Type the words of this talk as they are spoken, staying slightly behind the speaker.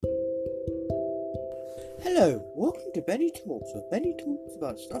Hello, welcome to Benny Talks, where Benny talks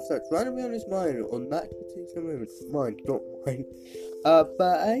about stuff that's randomly on his mind on that particular moment. Mine, not mine.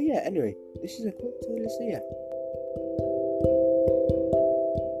 Anyway, this is a quick tour, so yeah.